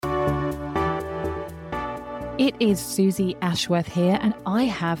It is Susie Ashworth here, and I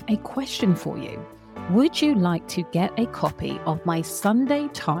have a question for you. Would you like to get a copy of my Sunday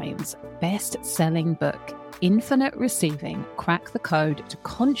Times best-selling book, Infinite Receiving: Crack the Code to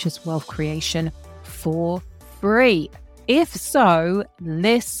Conscious Wealth Creation, for free? If so,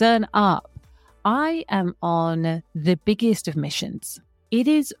 listen up. I am on the biggest of missions. It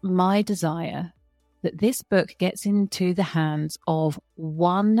is my desire that this book gets into the hands of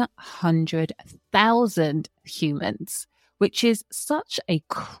 100,000 humans, which is such a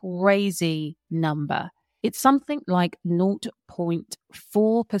crazy number. It's something like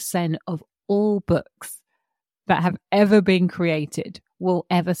 0.4% of all books that have ever been created will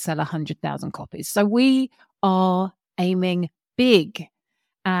ever sell 100,000 copies. So we are aiming big,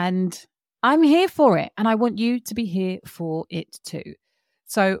 and I'm here for it, and I want you to be here for it too.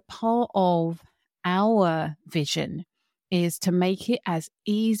 So part of our vision is to make it as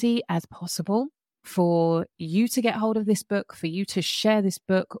easy as possible for you to get hold of this book, for you to share this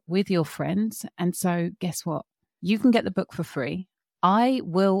book with your friends. And so guess what? You can get the book for free. I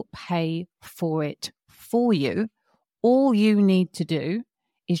will pay for it for you. All you need to do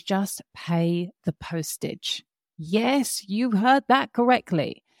is just pay the postage. Yes, you heard that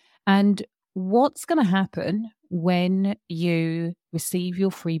correctly. And what's going to happen when you receive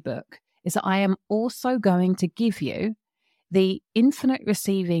your free book is that I am also going to give you the Infinite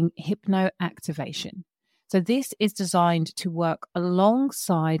Receiving Hypno Activation. So this is designed to work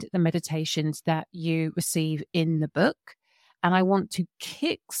alongside the meditations that you receive in the book. And I want to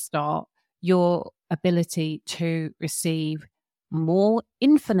kickstart your ability to receive more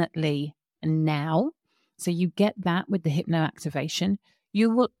infinitely now. So you get that with the Hypno Activation. You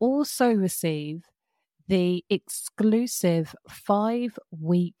will also receive the exclusive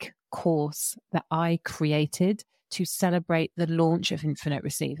 5-week course that I created to celebrate the launch of Infinite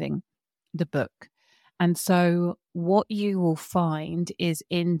Receiving, the book. And so what you will find is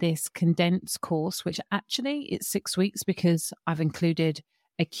in this condensed course, which actually it's 6 weeks because I've included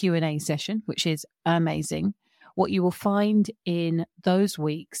a Q&A session, which is amazing. What you will find in those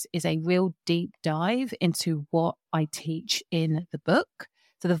weeks is a real deep dive into what I teach in the book.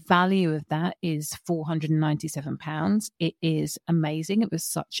 So the value of that is £497. It is amazing. It was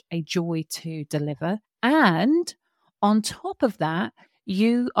such a joy to deliver. And on top of that,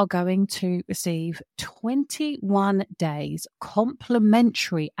 you are going to receive 21 days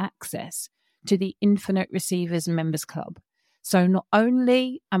complimentary access to the Infinite Receivers Members Club. So not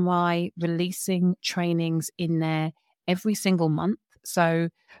only am I releasing trainings in there every single month, so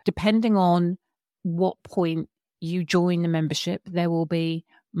depending on what point you join the membership, there will be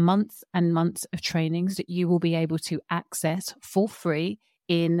months and months of trainings that you will be able to access for free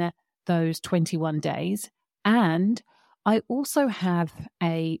in those 21 days. And I also have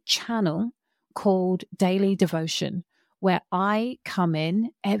a channel called Daily Devotion, where I come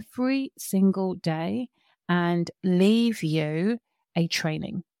in every single day and leave you a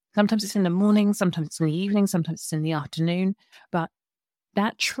training. Sometimes it's in the morning, sometimes it's in the evening, sometimes it's in the afternoon, but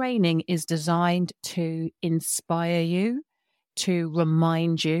that training is designed to inspire you, to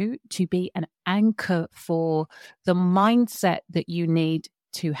remind you, to be an anchor for the mindset that you need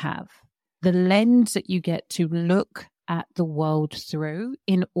to have, the lens that you get to look at the world through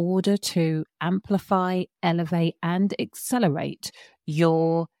in order to amplify, elevate, and accelerate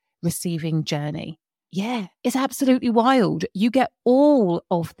your receiving journey. Yeah, it's absolutely wild. You get all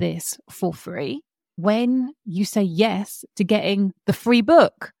of this for free when you say yes to getting the free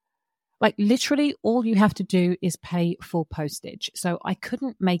book. Like literally all you have to do is pay full postage. So I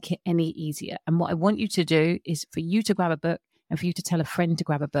couldn't make it any easier. And what I want you to do is for you to grab a book and for you to tell a friend to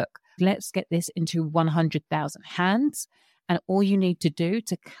grab a book. Let's get this into 100,000 hands. And all you need to do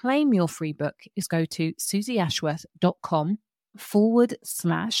to claim your free book is go to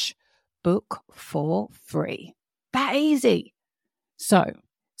susieashworth.com/book for free. That easy. So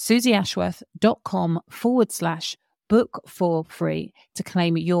susieashworth.com/book for free to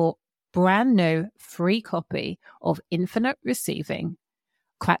claim your brand new free copy of Infinite Receiving,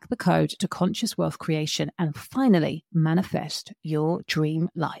 Crack the Code to Conscious Wealth Creation, and finally manifest your dream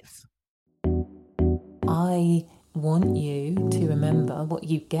life. I want you to remember, what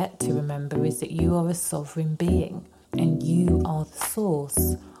you get to remember is that you are a sovereign being and you are the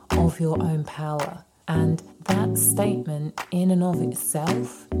source of your own power. And that statement in and of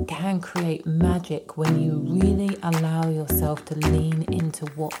itself can create magic when you really allow yourself to lean into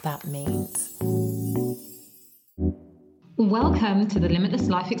what that means. Welcome to the Limitless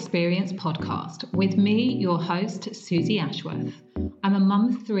Life Experience podcast with me, your host, Susie Ashworth. I'm a mum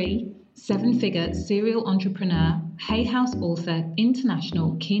of 3, 7-figure serial entrepreneur Hay House author,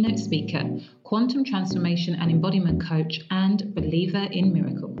 international keynote speaker, quantum transformation and embodiment coach, and believer in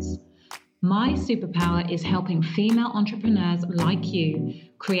miracles. My superpower is helping female entrepreneurs like you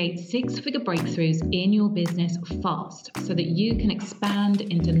create six-figure breakthroughs in your business fast so that you can expand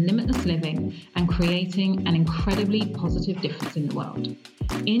into limitless living and creating an incredibly positive difference in the world.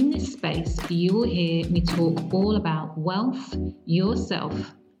 In this space, you will hear me talk all about wealth,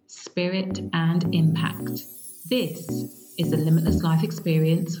 yourself, spirit, and impact. This is the Limitless Life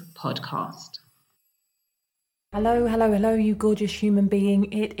Experience podcast. Hello, you gorgeous human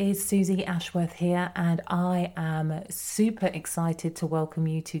being. It is Susie Ashworth here, and I am super excited to welcome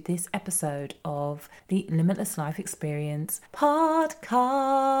you to this episode of the Limitless Life Experience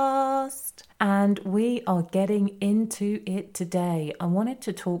podcast. And we are getting into it today. I wanted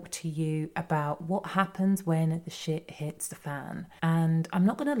to talk to you about what happens when the shit hits the fan. And I'm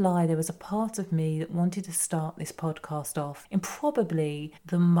not going to lie, there was a part of me that wanted to start this podcast off in probably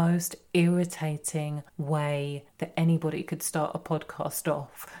the most irritating way that anybody could start a podcast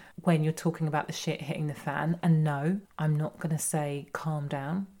off when you're talking about the shit hitting the fan. And no, I'm not going to say calm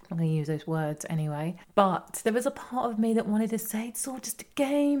down. I'm going to use those words anyway. But there was a part of me that wanted to say, it's all just a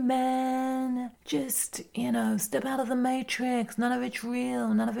game, man. Just, step out of the matrix. None of it's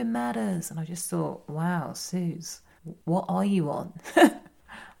real. None of it matters. And I just thought, wow, Suze, what are you on?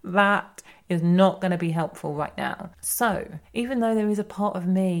 That is not going to be helpful right now. So even though there is a part of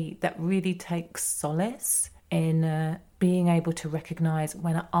me that really takes solace in being able to recognize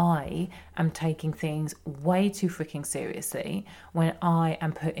when I am taking things way too freaking seriously, when I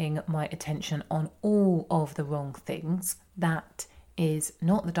am putting my attention on all of the wrong things, that is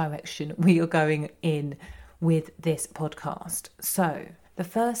not the direction we are going in with this podcast. So the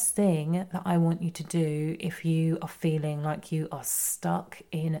first thing that I want you to do if you are feeling like you are stuck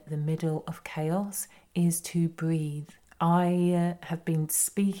in the middle of chaos is to breathe. I have been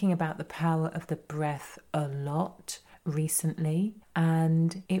speaking about the power of the breath a lot recently,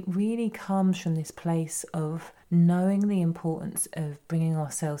 and it really comes from this place of knowing the importance of bringing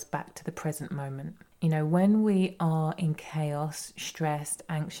ourselves back to the present moment. When we are in chaos, stressed,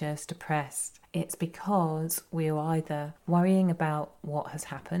 anxious, depressed, it's because we are either worrying about what has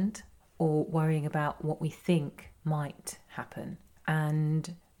happened or worrying about what we think might happen.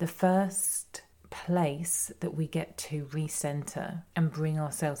 And the first place that we get to recenter and bring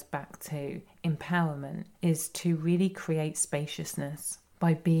ourselves back to empowerment is to really create spaciousness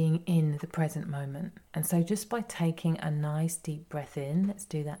by being in the present moment. And so just by taking a nice deep breath in, let's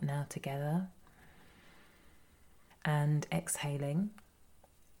do that now together, and exhaling,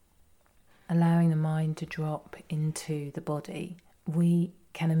 allowing the mind to drop into the body, we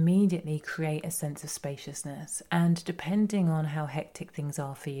can immediately create a sense of spaciousness. And depending on how hectic things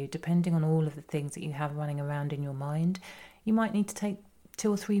are for you, depending on all of the things that you have running around in your mind, you might need to take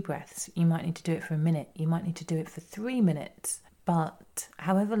 2 or 3 breaths. You might need to do it for a minute. You might need to do it for 3 minutes. But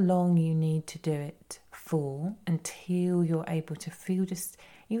however long you need to do it for, until you're able to feel just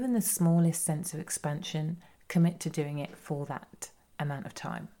even the smallest sense of expansion, commit to doing it for that amount of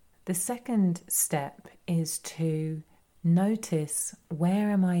time. The second step is to notice,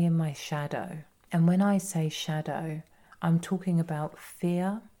 where am I in my shadow? And when I say shadow, I'm talking about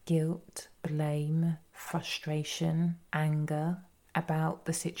fear, guilt, blame, frustration, anger about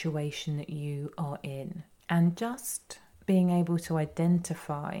the situation that you are in. And just being able to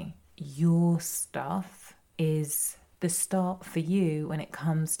identify your stuff is the start for you when it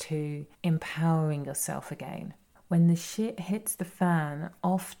comes to empowering yourself again. When the shit hits the fan,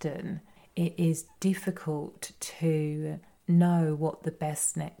 often it is difficult to know what the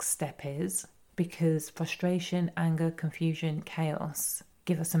best next step is, because frustration, anger, confusion, chaos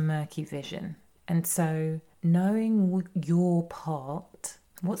give us a murky vision. And so knowing your part,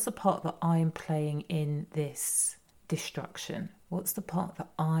 what's the part that I'm playing in this destruction? What's the part that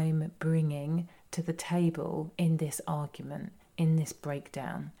I'm bringing to the table in this argument, in this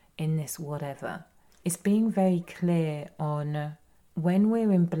breakdown, in this whatever? It's being very clear on when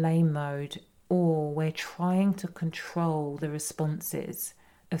we're in blame mode, or we're trying to control the responses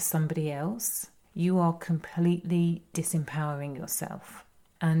of somebody else, you are completely disempowering yourself.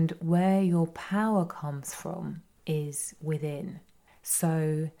 And where your power comes from is within.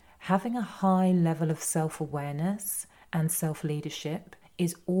 So having a high level of self-awareness and self-leadership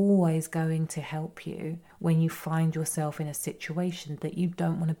is always going to help you when you find yourself in a situation that you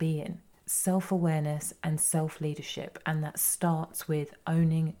don't want to be in. Self-awareness and self-leadership, and that starts with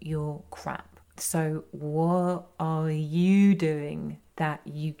owning your crap. So what are you doing that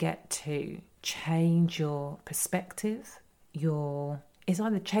you get to change your perspective? It's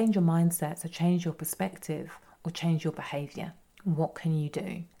either change your mindset, so change your perspective, or change your behavior. What can you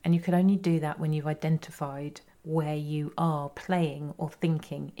do? And you can only do that when you've identified where you are playing or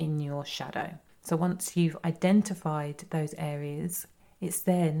thinking in your shadow. So once you've identified those areas, it's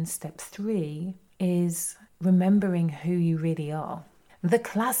then step 3 is remembering who you really are. The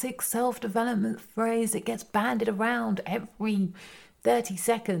classic self-development phrase that gets bandied around every 30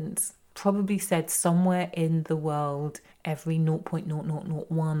 seconds, probably said somewhere in the world every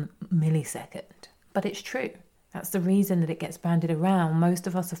 0.0001 millisecond. But it's true. That's the reason that it gets bandied around. Most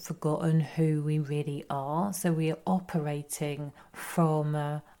of us have forgotten who we really are. So we are operating from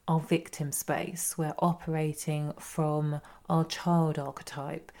our victim space. We're operating from our child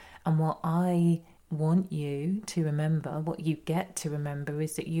archetype. And what I want you to remember, what you get to remember,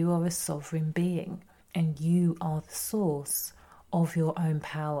 is that you are a sovereign being and you are the source of your own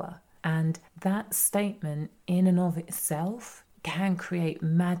power. And that statement in and of itself can create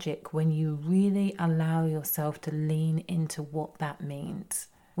magic when you really allow yourself to lean into what that means.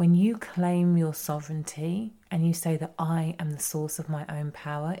 When you claim your sovereignty and you say that I am the source of my own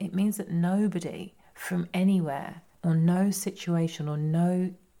power, it means that nobody from anywhere or no situation or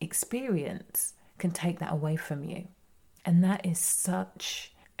no experience can take that away from you. And that is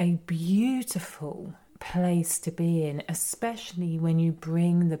such a beautiful place to be in, especially when you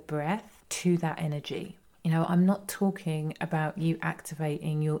bring the breath to that energy. You know, I'm not talking about you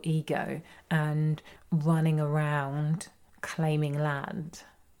activating your ego and running around claiming land.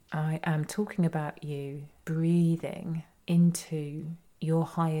 I am talking about you breathing into your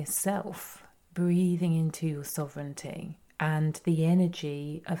highest self, breathing into your sovereignty, and the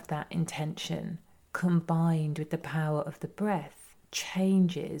energy of that intention combined with the power of the breath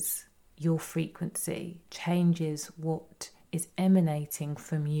changes your frequency, changes what is emanating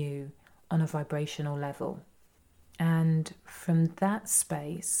from you on a vibrational level. And from that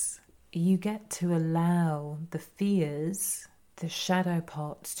space, you get to allow the fears, the shadow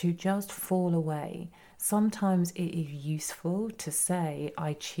parts to just fall away. Sometimes it is useful to say,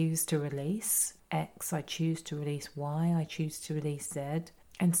 I choose to release X, I choose to release Y, I choose to release Z.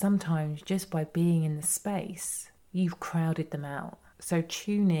 And sometimes just by being in the space, you've crowded them out. So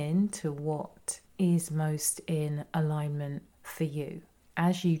tune in to what is most in alignment for you.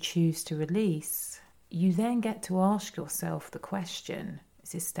 As you choose to release, you then get to ask yourself the question,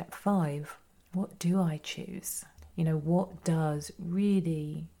 this is step 5, what do I choose? You know, what does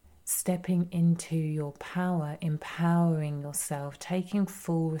really stepping into your power, empowering yourself, taking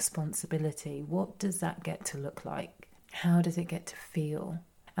full responsibility, what does that get to look like? How does it get to feel?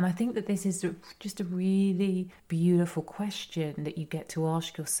 And I think that this is just a really beautiful question that you get to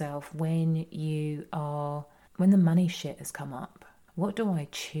ask yourself when the money shit has come up. What do I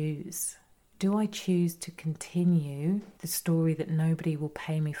choose? Do I choose to continue the story that nobody will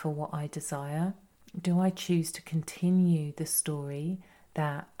pay me for what I desire? Do I choose to continue the story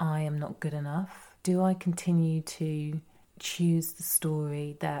that I am not good enough? Do I continue to choose the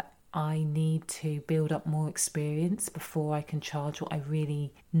story that I need to build up more experience before I can charge what I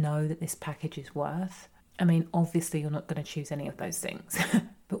really know that this package is worth? I mean, obviously you're not going to choose any of those things,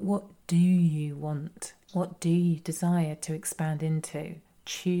 but what do you want? What do you desire to expand into?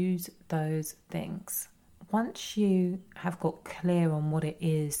 Choose those things. Once you have got clear on what it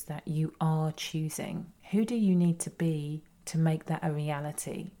is that you are choosing, who do you need to be to make that a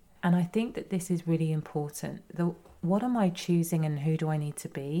reality? And I think that this is really important. What am I choosing and who do I need to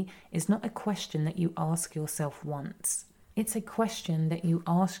be is not a question that you ask yourself once. It's a question that you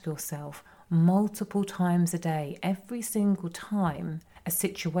ask yourself multiple times a day. Every single time a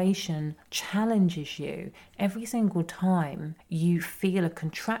situation challenges you, every single time you feel a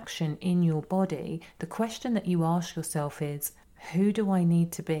contraction in your body, the question that you ask yourself is, who do I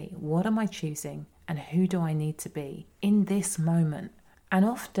need to be? What am I choosing? And who do I need to be in this moment? And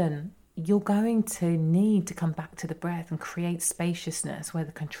often you're going to need to come back to the breath and create spaciousness where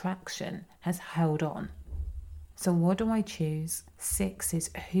the contraction has held on. So what do I choose? 6 is,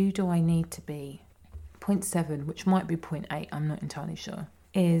 who do I need to be? Point 7, which might be point 8, I'm not entirely sure,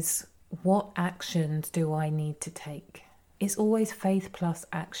 is what actions do I need to take? It's always faith plus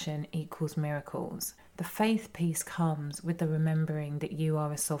action equals miracles. The faith piece comes with the remembering that you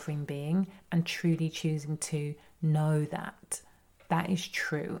are a sovereign being and truly choosing to know that. That is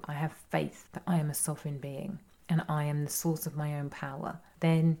true. I have faith that I am a sovereign being and I am the source of my own power.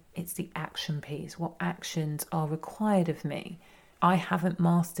 Then it's the action piece. What actions are required of me? I haven't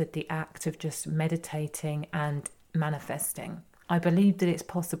mastered the act of just meditating and manifesting. I believe that it's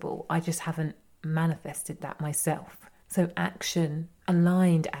possible. I just haven't manifested that myself. So action,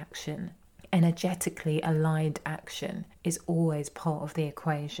 aligned action, energetically aligned action is always part of the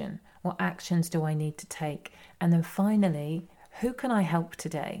equation. What actions do I need to take? And then finally, who can I help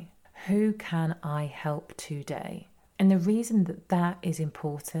today? Who can I help today? And the reason that that is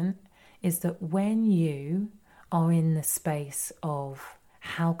important is that when you are in the space of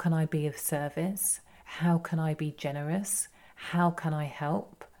how can I be of service? How can I be generous? How can I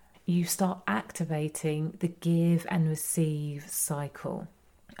help? You start activating the give and receive cycle.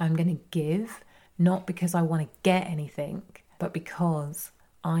 I'm going to give, not because I want to get anything, but because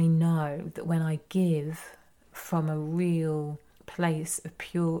I know that when I give from a real place of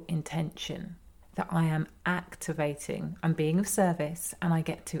pure intention, that I am activating, I'm being of service, and I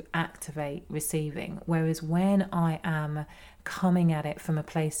get to activate receiving. Whereas when I am coming at it from a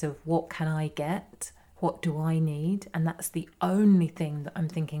place of what can I get, what do I need, and that's the only thing that I'm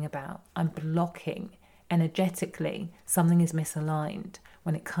thinking about, I'm blocking energetically. Something is misaligned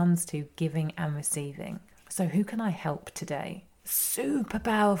when it comes to giving and receiving. So who can I help today? Super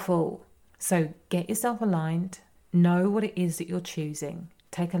powerful. So get yourself aligned, know what it is that you're choosing,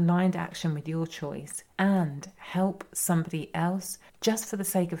 take aligned action with your choice, and help somebody else just for the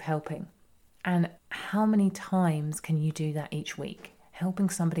sake of helping. And how many times can you do that each week? Helping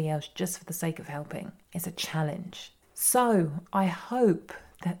somebody else just for the sake of helping is a challenge. So I hope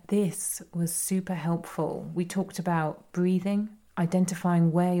that this was super helpful. We talked about breathing,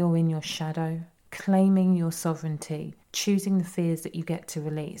 identifying where you're in your shadow, claiming your sovereignty, choosing the fears that you get to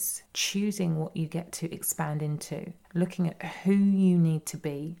release, choosing what you get to expand into, looking at who you need to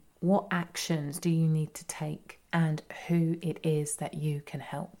be, what actions do you need to take, and who it is that you can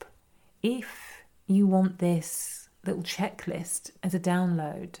help. If you want this little checklist as a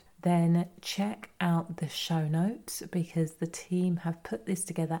download, then check out the show notes, because the team have put this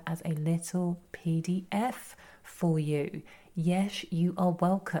together as a little PDF for you. Yes, you are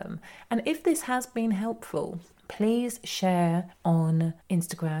welcome. And if this has been helpful, please share on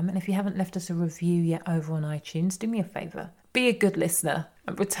Instagram. And if you haven't left us a review yet over on iTunes, do me a favor. Be a good listener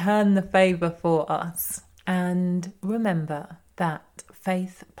and return the favor for us. And remember that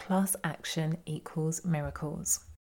faith plus action equals miracles.